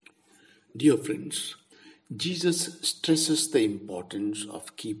Dear friends, Jesus stresses the importance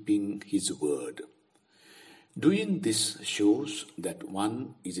of keeping his word. Doing this shows that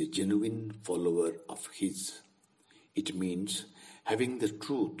one is a genuine follower of his. It means having the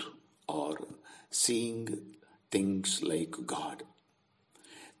truth or seeing things like God.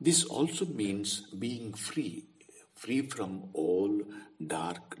 This also means being free from all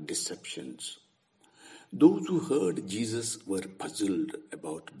dark deceptions. Those who heard Jesus were puzzled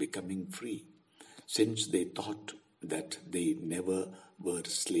about becoming free, since they thought that they never were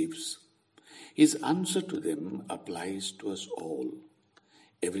slaves. His answer to them applies to us all.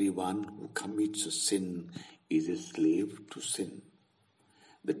 Everyone who commits a sin is a slave to sin.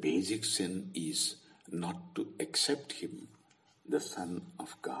 The basic sin is not to accept him, the Son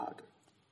of God.